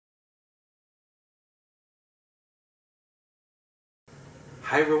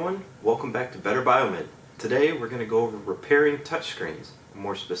Hi everyone, welcome back to Better Biomed. Today we're going to go over repairing touchscreens,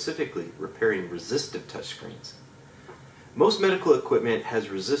 more specifically repairing resistive touchscreens. Most medical equipment has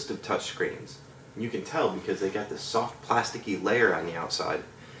resistive touchscreens. You can tell because they got this soft plasticky layer on the outside.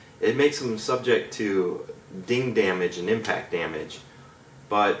 It makes them subject to ding damage and impact damage,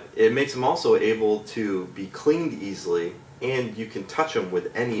 but it makes them also able to be cleaned easily, and you can touch them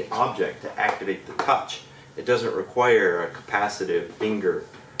with any object to activate the touch. It doesn't require a capacitive finger.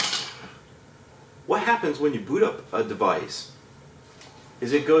 What happens when you boot up a device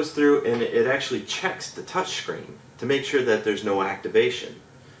is it goes through and it actually checks the touch screen to make sure that there's no activation.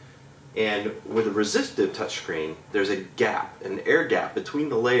 And with a resistive touchscreen, there's a gap, an air gap between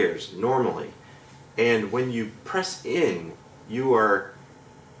the layers normally. And when you press in, you are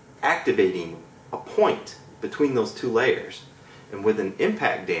activating a point between those two layers. And with an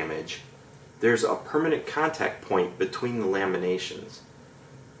impact damage, there's a permanent contact point between the laminations.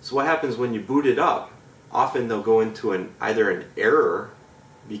 So what happens when you boot it up, often they'll go into either an error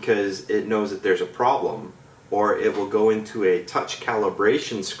because it knows that there's a problem, or it will go into a touch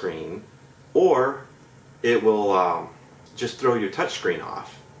calibration screen, or it will just throw your touch screen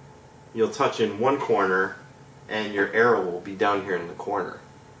off. You'll touch in one corner and your arrow will be down here in the corner.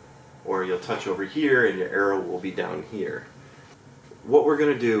 Or you'll touch over here and your arrow will be down here. What we're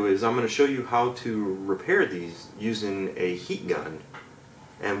going to do is I'm going to show you how to repair these using a heat gun.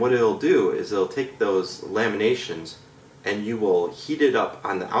 And what it'll do is it'll take those laminations and you will heat it up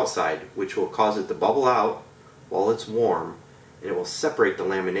on the outside, which will cause it to bubble out while it's warm, and it will separate the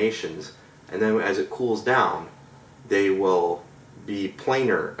laminations, and then as it cools down they will be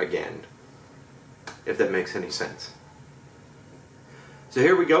planar again, if that makes any sense. So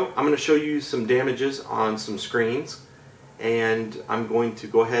here we go. I'm going to show you some damages on some screens, and I'm going to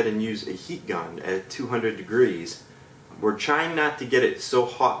go ahead and use a heat gun at 200 degrees. We're trying not to get it so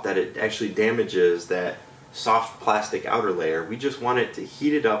hot that it actually damages that soft plastic outer layer. We just want it to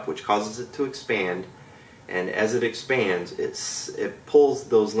heat it up, which causes it to expand, and as it expands it pulls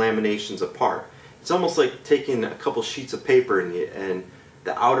those laminations apart. It's almost like taking a couple sheets of paper and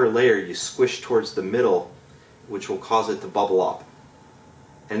the outer layer you squish towards the middle, which will cause it to bubble up.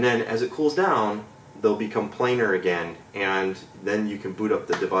 And then as it cools down, they'll become planar again, and then you can boot up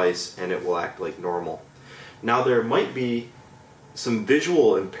the device and it will act like normal. Now there might be some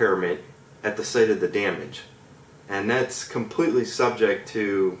visual impairment at the site of the damage, and that's completely subject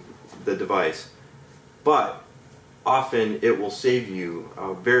to the device, but often it will save you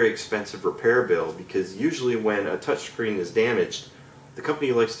a very expensive repair bill, because usually when a touchscreen is damaged, the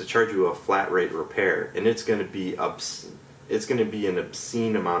company likes to charge you a flat rate repair, and it's going to be an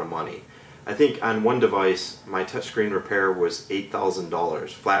obscene amount of money. I think on one device my touchscreen repair was $8,000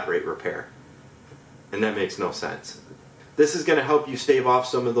 flat rate repair, and that makes no sense. This is going to help you stave off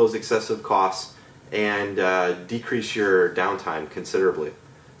some of those excessive costs and decrease your downtime considerably.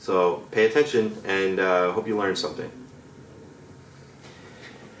 So pay attention, and hope you learned something.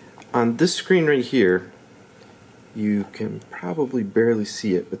 On this screen right here, you can probably barely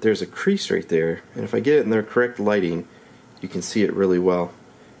see it, but there's a crease right there, and if I get it in the correct lighting you can see it really well.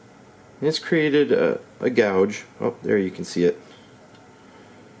 And it's created a gouge. Oh, there you can see it.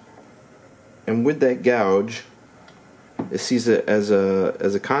 And with that gouge, it sees it as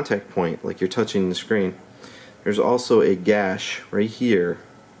a contact point, like you're touching the screen. There's also a gash right here,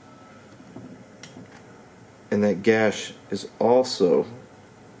 and that gash is also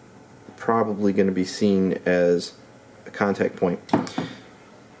probably going to be seen as a contact point.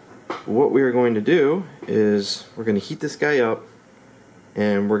 What we are going to do is we're going to heat this guy up,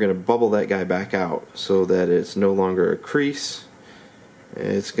 and we're going to bubble that guy back out so that it's no longer a crease.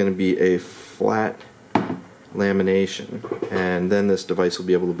 It's going to be a flat lamination, and then this device will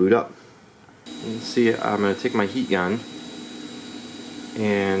be able to boot up. You can see I'm going to take my heat gun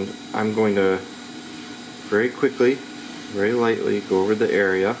and I'm going to very quickly, very lightly go over the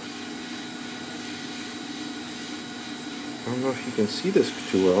area. I don't know if you can see this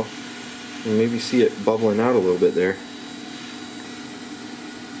too well. You maybe see it bubbling out a little bit there.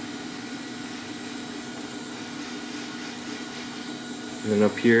 And then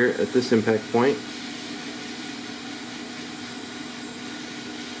up here at this impact point,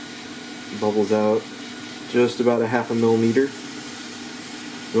 bubbles out just about a ½ millimeter.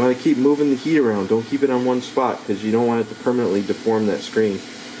 You want to keep moving the heat around. Don't keep it on one spot, because you don't want it to permanently deform that screen.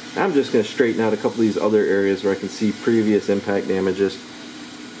 I'm just going to straighten out a couple of these other areas where I can see previous impact damages.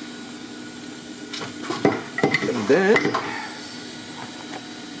 And then,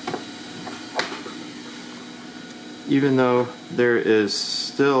 even though there is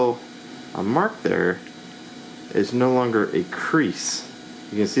still a mark there, it's no longer a crease.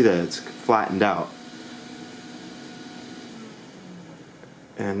 You can see that it's flattened out.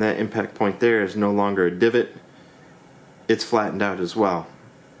 And that impact point there is no longer a divot. It's flattened out as well.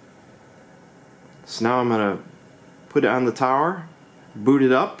 So now I'm going to put it on the tower, boot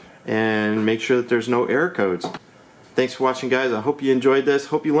it up, and make sure that there's no error codes. Thanks for watching, guys. I hope you enjoyed this.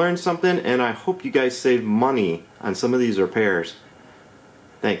 Hope you learned something, and I hope you guys save money on some of these repairs.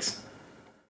 Thanks.